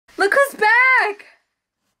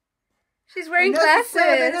She's wearing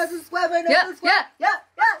glasses. Yeah.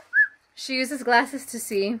 She uses glasses to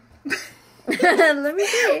see. Let me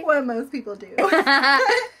see. What most people do.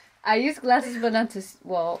 I use glasses, but not to,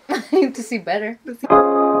 well, to see better.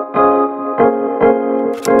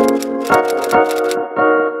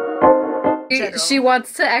 She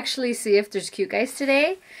wants to actually see if there's cute guys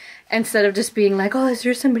today, instead of just being like, oh, is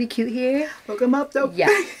there somebody cute here? Hook them up though. Yeah.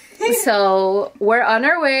 So we're on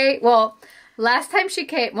our way. Well, last time she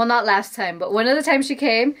came, well, not last time, but one of the times she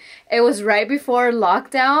came, it was right before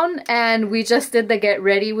lockdown, and we just did the get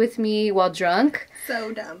ready with me while drunk.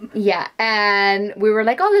 So dumb. Yeah, and we were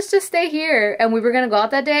like, oh, let's just stay here, and we were gonna go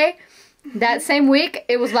out that day. That same week,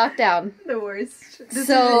 it was locked down. The worst. This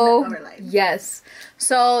So, is our life. yes.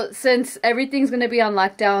 So, since everything's gonna be on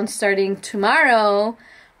lockdown starting tomorrow,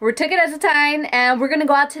 we took it as a time, and we're gonna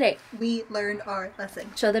go out today. We learned our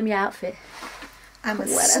lesson. Show them your outfit. I'm a What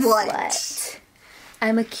slut. a slut.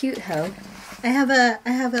 I'm a cute hoe. I have a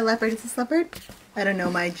leopard. Is this leopard? I don't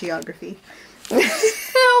know my geography.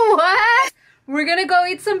 What? We're gonna go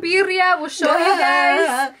eat some birria. We'll show you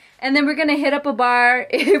guys. And then we're gonna hit up a bar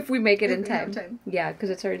if we make it in time. Yeah,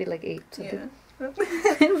 because it's already like 8 something. Yeah.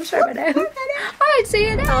 I'm sure about it. Alright, see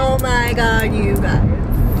you now. Oh my god, you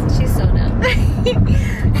guys. She's so dumb.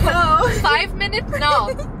 Oh. 5 minutes? No.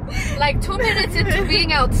 Like 2 minutes into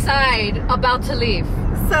being outside, about to leave.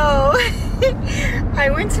 So, I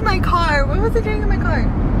went to my car. What was I doing in my car?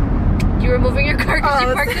 You were moving your car because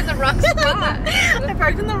you parked in the wrong spot. I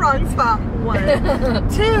parked in the wrong spot. 1.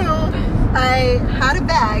 2, I had a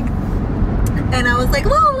bag, and I was like,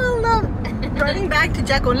 no, running back to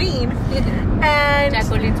Jacqueline. And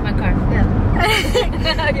Jacqueline's my car. Yeah.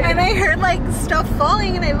 And I heard like stuff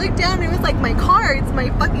falling, and I looked down, and it was like my cards, my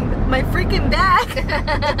freaking bag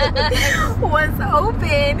was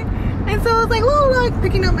open. And so I was like, oh look,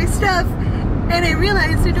 picking up my stuff, and I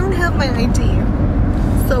realized I don't have my ID.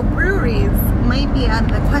 So breweries might be out of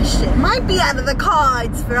the question. Might be out of the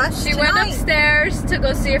cards for us She tonight. went upstairs to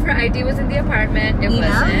go see if her ID was in the apartment. It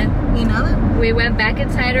wasn't. You know? We went back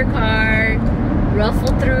inside her car,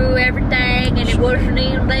 ruffled through everything, and it wasn't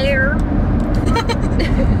even there.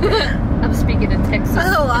 I'm speaking in Texas.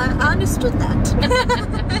 Oh, I understood that.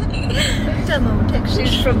 Dumb old Texas.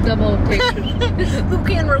 She's from dumb old Texas. Who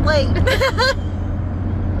can relate?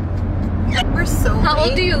 We're so How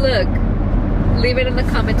old do you look? Leave it in the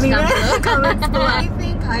comments down below. Comments below. I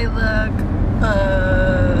think I look,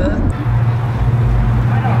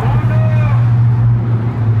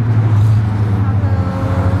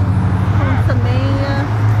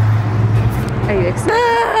 Are you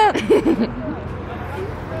excited?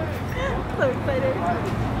 so excited.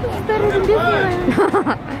 It's better than Disneyland.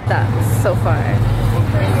 That's so far.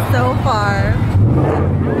 So far.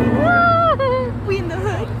 We in the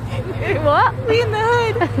hood. What? We in the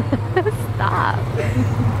hood. Stop.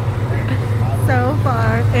 So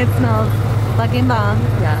far, it smells fucking bomb.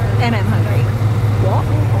 Yeah. And I'm hungry. What?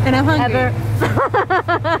 And I'm hungry.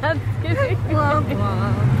 Womp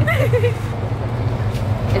womp.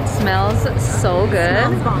 It smells so good.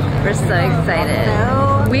 We're so excited.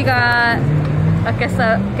 We got a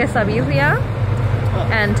quesadilla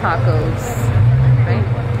and tacos. Right?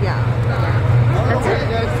 Yeah. That's it.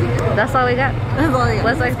 That's all we got. That's all I got.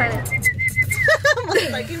 We're so excited. I'm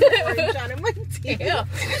like an orange out of my teeth.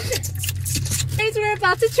 Guys, we're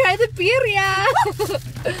about to try the birria.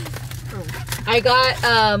 I got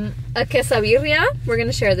a quesadilla. We're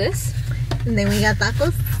gonna share this. And then we got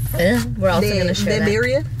tacos. We're also gonna share that.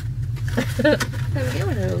 birria. Let me get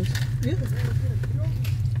one of those. Yeah.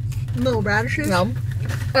 Little radishes. No.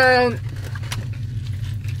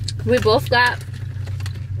 We both got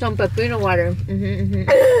some pepino water.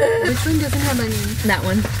 Which one doesn't have onions? That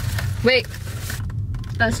one. Wait.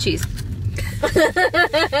 That's cheese. Wait!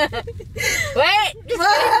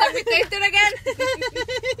 Let me taste it again.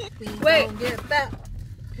 Wait. Get that.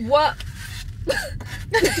 What? What?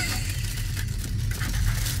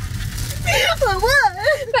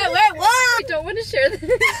 Wait, what? I don't want to share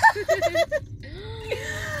this.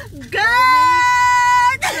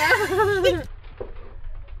 God!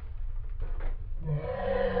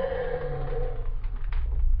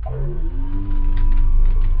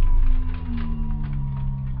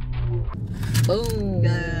 Boom.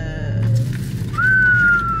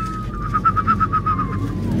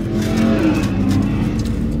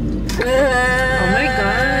 Oh my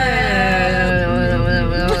god.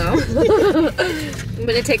 I'm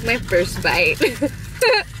gonna take my first bite.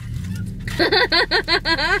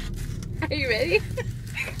 Are you ready?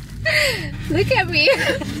 Look at me.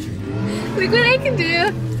 Look what I can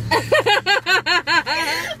do.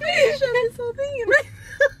 I can shove this whole thing in my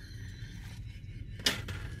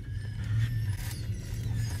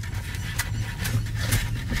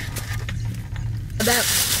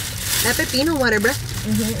that pepino water, bruh.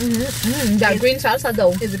 That green salsa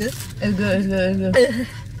though. Is it good? It's good, it's good, it's good.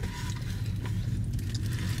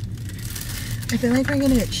 I feel like we're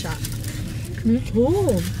gonna get shot.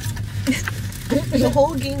 Ooh. The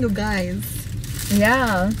whole gang of guys.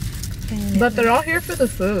 Yeah. But they're all here for the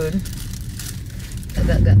food.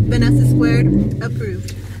 Vanessa squared,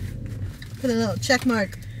 approved. Put a little check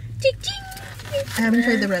mark. Ching, ching. I haven't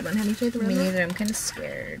tried the red one. Have you tried the red one? Me neither. I'm kind of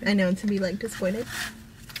scared. I know, to be like disappointed.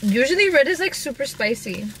 Usually red is like super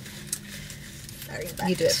spicy. Sorry,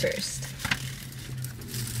 You do it first.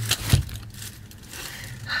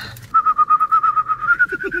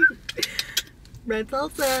 Red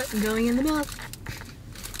salsa going in the mouth.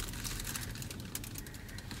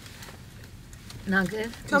 Not good.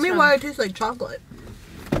 Tell me why it tastes like chocolate.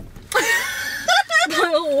 What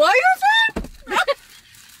is that?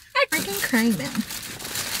 I'm freaking crying now.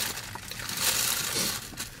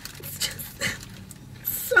 It's just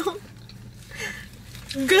so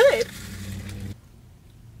good.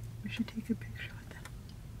 We should take a picture with them.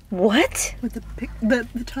 What? With the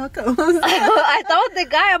tacos. I thought the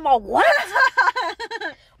guy, I'm all, what?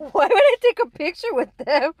 Why would I take a picture with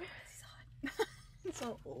them?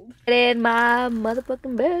 So old. In my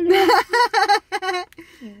motherfucking belly.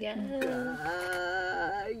 Yeah.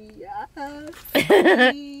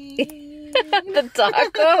 The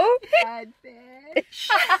taco. Bad fish.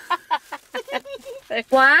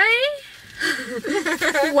 Why?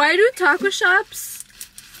 Why do taco shops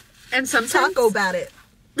and sometimes Taco about it.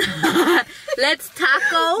 Let's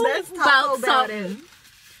taco about something.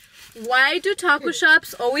 Why do taco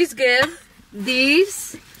shops always give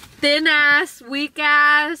these thin ass, weak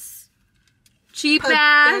ass, cheap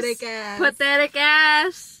Pathetic ass, pathetic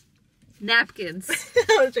ass napkins?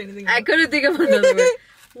 I was trying to think. I couldn't think of another word.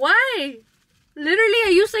 Why? Literally,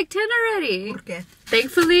 I used like 10 already. Okay.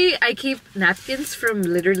 Thankfully, I keep napkins from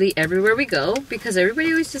literally everywhere we go because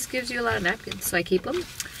everybody always just gives you a lot of napkins, so I keep them.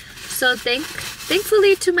 So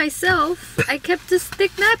thankfully to myself, I kept this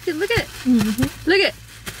thick napkin. Look at it. Look at it.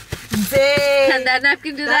 Dang. Can that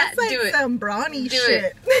napkin do that? That's like Do it. some brawny Do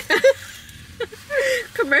shit.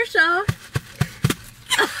 Commercial.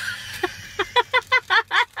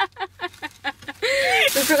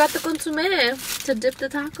 We forgot the consomme to dip the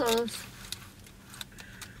tacos.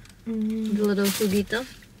 The little juguito.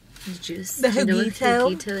 The juice. The Do you know what juguito.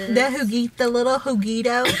 juguito is? The juguito, the little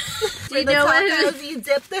juguito. Do you the know what tacos, it is? you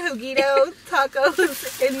dip the juguito tacos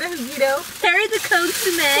in the juguito. Carry the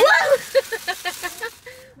consomme.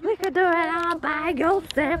 We could do it all by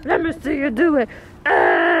yourself. Let me see you do it.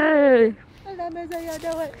 Hey. Let me see you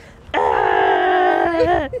do it.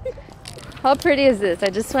 Hey. How pretty is this? I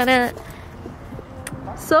just wanna.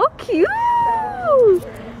 So cute.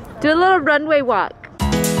 Do a little runway walk.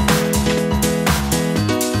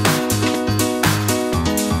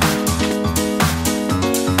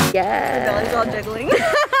 Yeah. Your belly's all jiggling.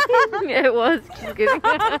 It was. Just kidding.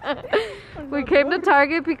 We came to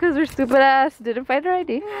Target because our stupid ass didn't find our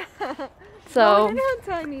ID. So, we didn't have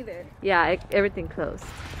time either. yeah, everything closed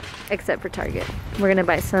except for Target. We're gonna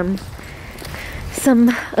buy some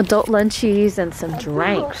adult lunchies and some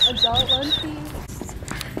drinks. Adult lunchies.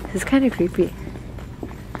 This is kind of creepy.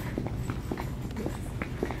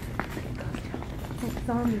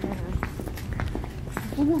 Zombie ass.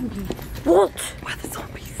 What? Where are the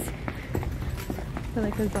zombies? I feel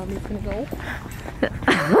like the zombie's gonna go.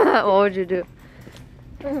 What would you do?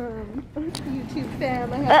 YouTube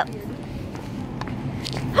fam, I have you.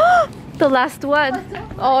 The last one.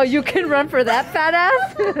 Oh, you can run for that fat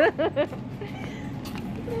ass?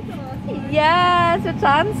 Yes, it's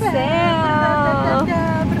on sale.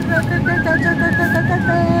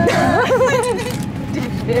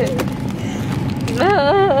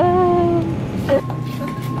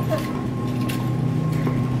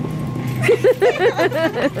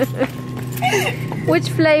 Which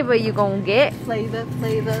flavor you gonna get? Flavor.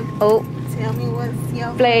 Oh, Tell me what's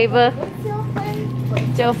your flavor. What's your flavor?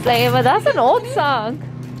 What's your flavor? That's an old song.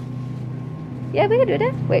 Yeah, we can do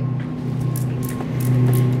that. Wait.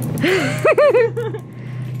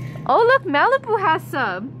 Oh, look, Malibu has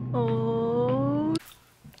some. Oh.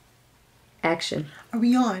 Action. Are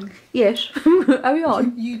we on? Yes. Are we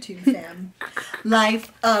on? YouTube fam.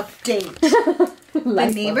 Life update. My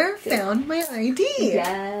neighbor found my ID.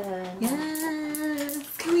 Yeah. Yes.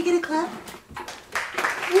 Can we get a clap?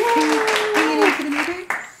 Yeah. Can we get it for the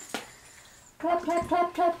neighbor? Clap, clap,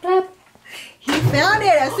 clap, clap, clap. He found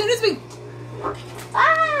it as soon as we.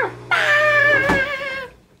 Ah!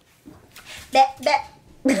 That.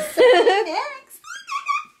 Next.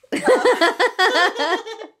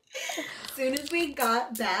 As soon as we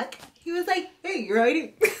got back, he was like, "Hey, your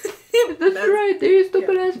ID." That's right, there, you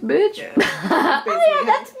stupid ass bitch. Yeah. Oh yeah,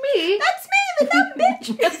 that's me. That's me, the dumb bitch.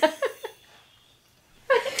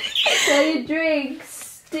 So you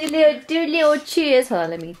drinks. Do little cheers. Hold on,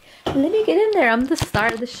 let me get in there. I'm the star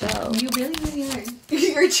of the show. You really are.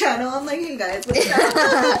 Your channel. I'm like, hey guys, what's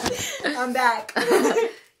up? I'm back.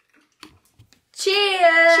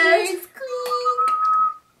 Cheers. Cheers, clink.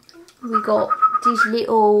 We got these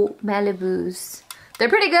little Malibus. They're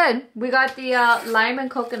pretty good. We got the lime and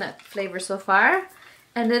coconut flavor so far,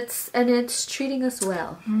 and it's treating us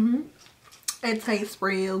well. It tastes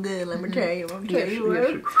real good. Let me tell you. I'm telling you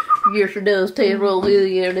what. Yes, it does taste real good.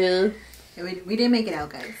 Yeah, it does. We didn't make it out,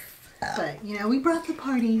 guys. But you know, we brought the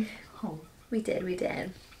party home. We did.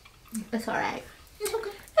 It's all right. It's okay.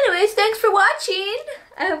 Anyways, thanks for watching.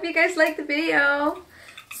 I hope you guys liked the video.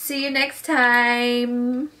 See you next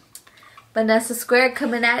time. Vanessa Square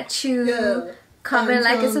coming at you. Yeah. Comment,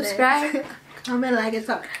 like, and subscribe. Comment, like, and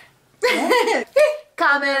subscribe.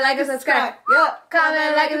 Comment, like, and subscribe. Yeah.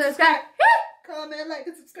 Comment, like, and subscribe. Comment, like,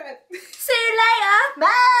 and subscribe. See you later.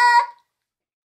 Bye.